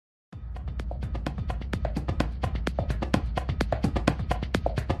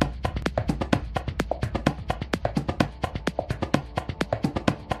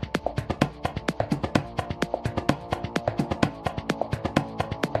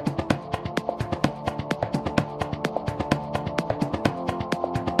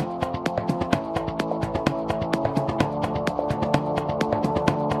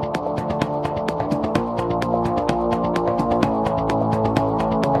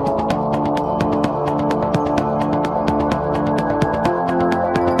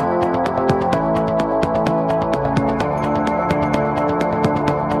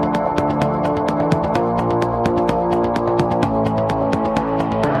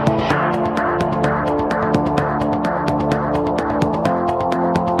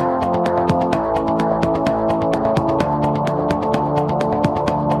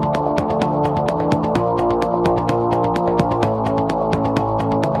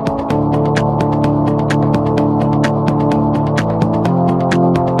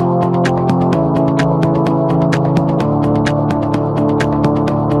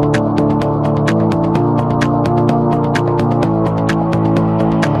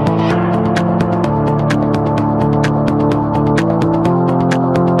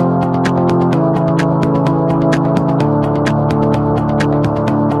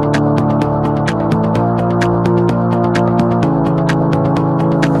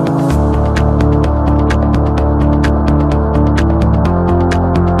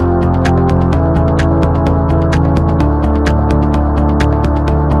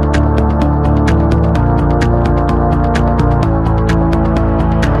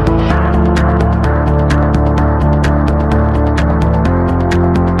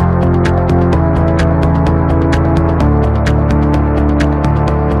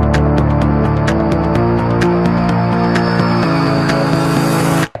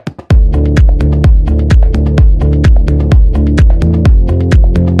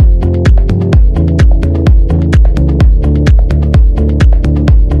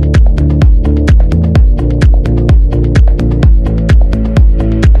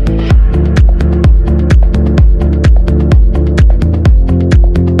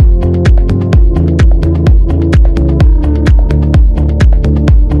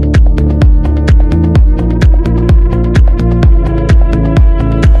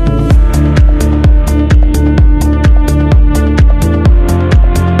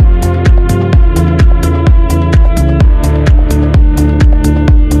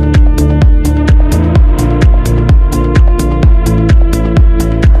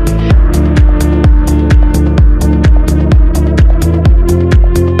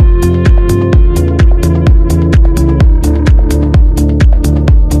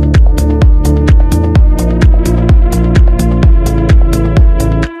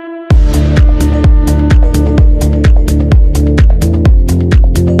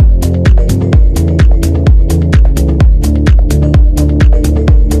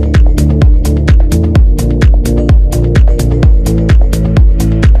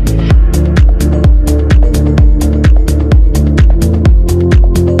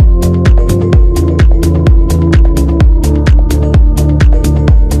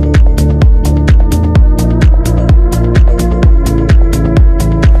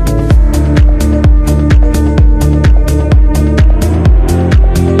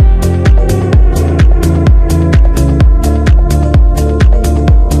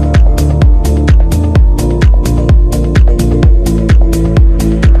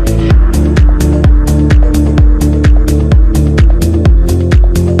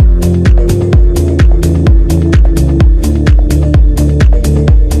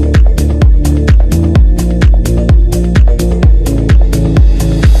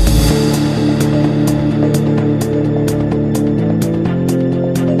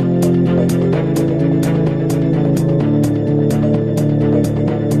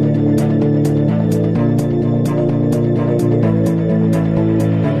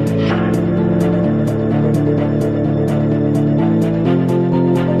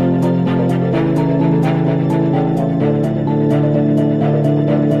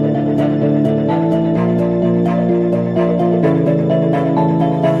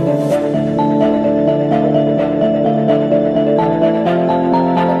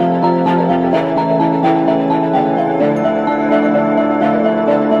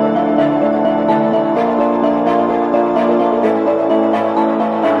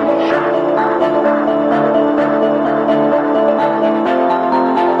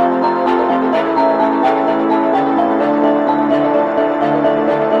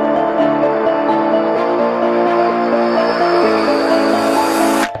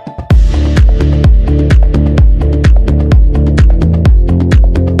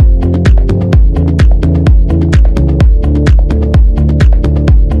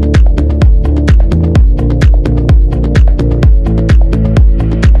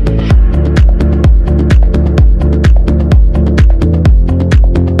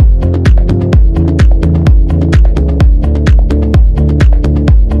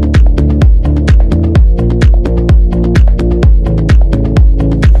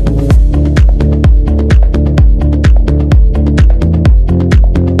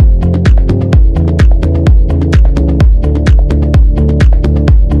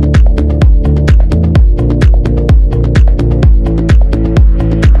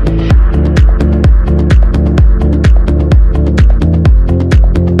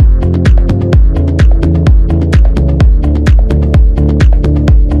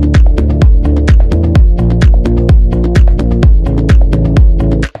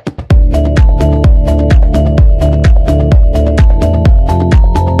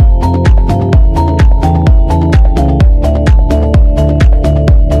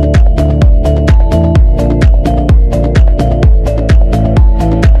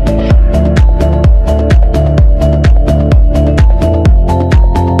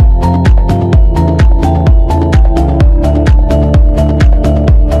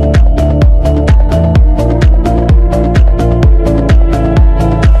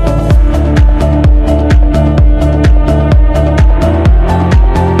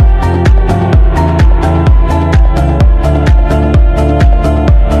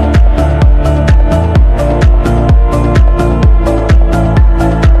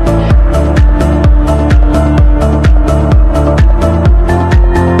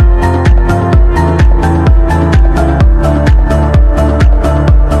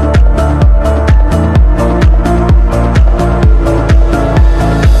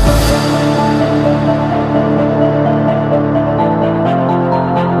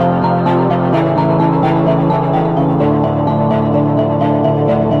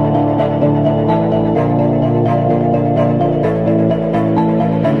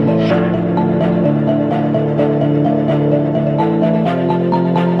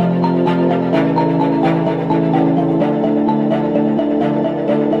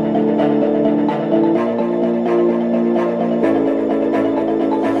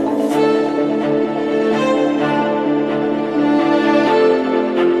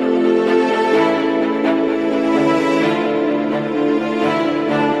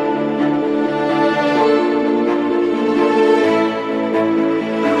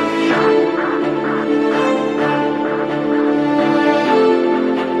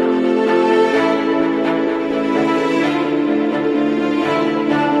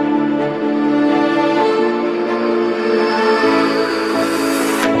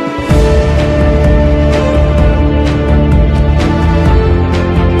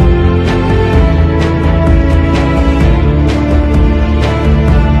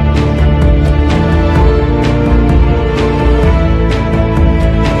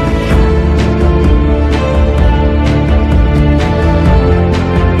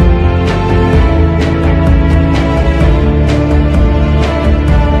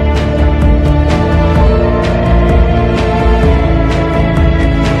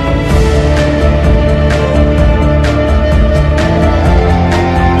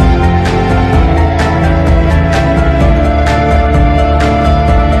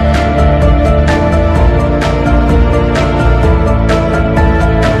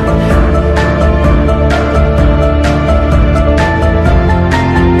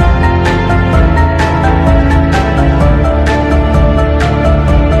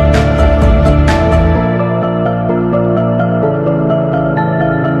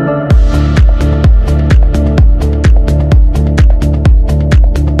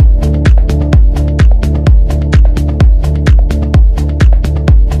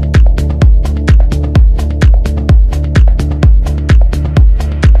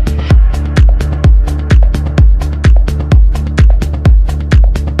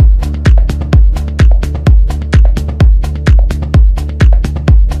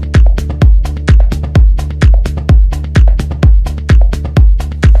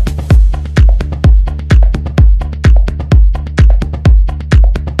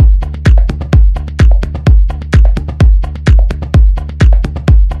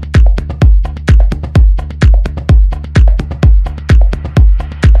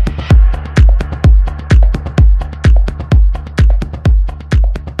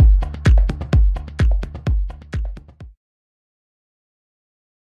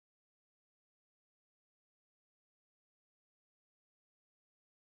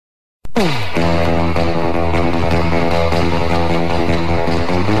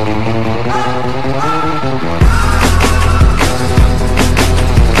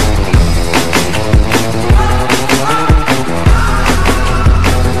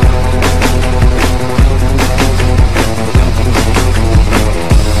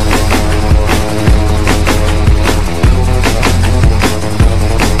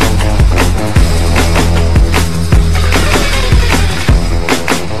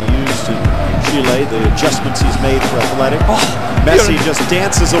Chile, the adjustments he's made for Athletic. Messi just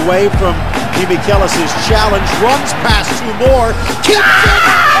dances away from Demichelis' challenge, runs past two more, keeps it,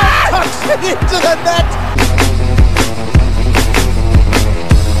 and tucks it into the net.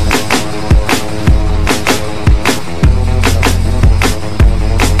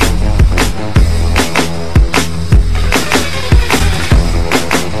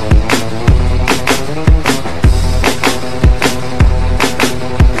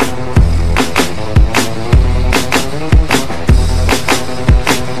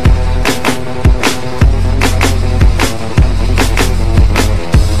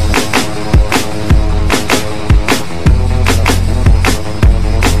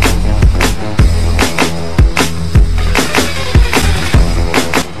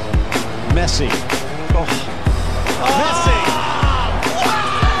 Messi. Messi!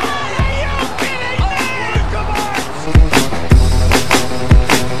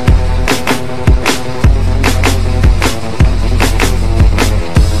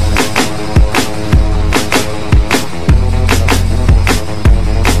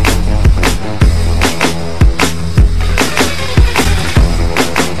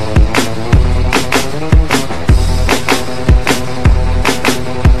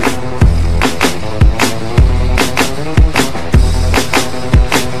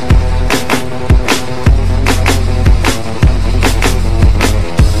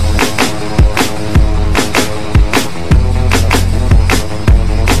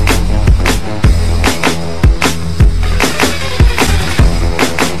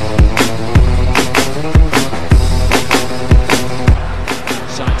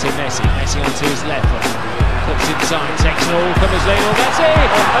 Messi onto his left, flips inside, takes it all from his Lionel Messi,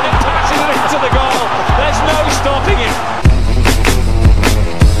 and it touches it into the goal. There's no stopping him.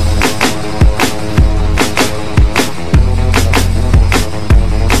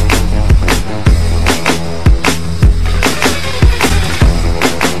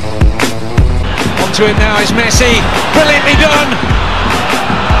 Onto him now is Messi, brilliantly done.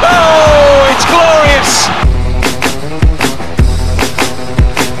 Oh, it's glorious.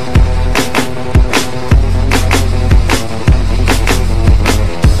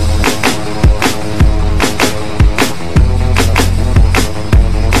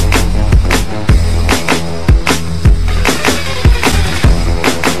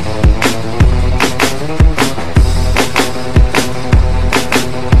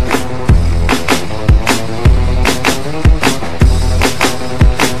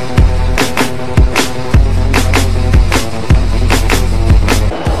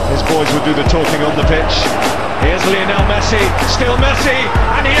 Will do the talking on the pitch. Here's Lionel Messi, still Messi,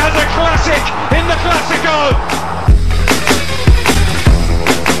 and he has a classic in the Classico.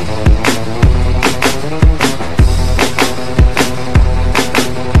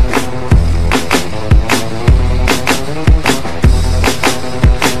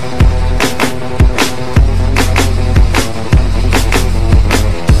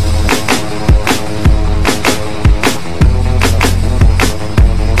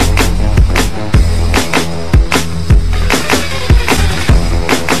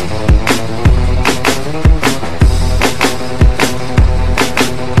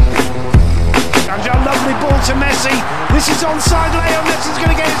 To Messi, this is onside. Leo Messi's going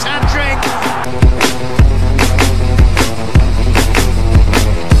to get his hat-trick.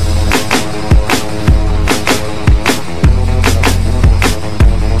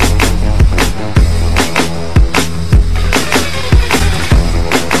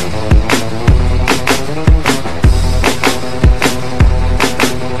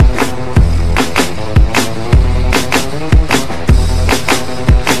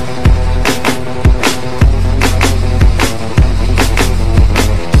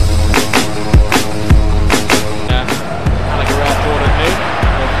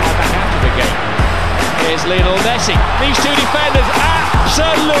 Lionel Messi. These two defenders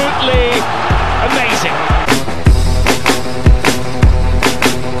absolutely amazing.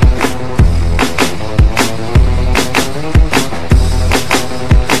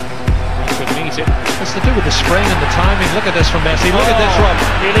 He could meet it. What's to do with the spring and the timing? Look at this from Messi. Look at this, Rob.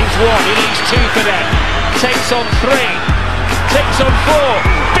 He leaves one, he leaves two for them. Takes on three, takes on four,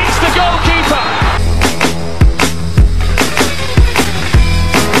 beats the goalkeeper.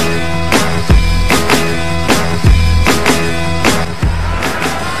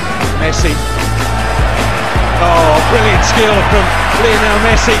 Messi. Oh, brilliant skill from Lionel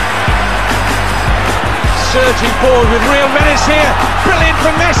Messi. Surging forward with real menace here. Brilliant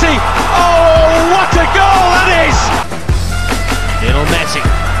from Messi. Oh, what a goal that is! Lionel Messi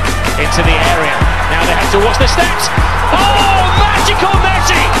into the area. Now they have to watch the steps. Oh, magical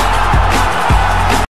Messi!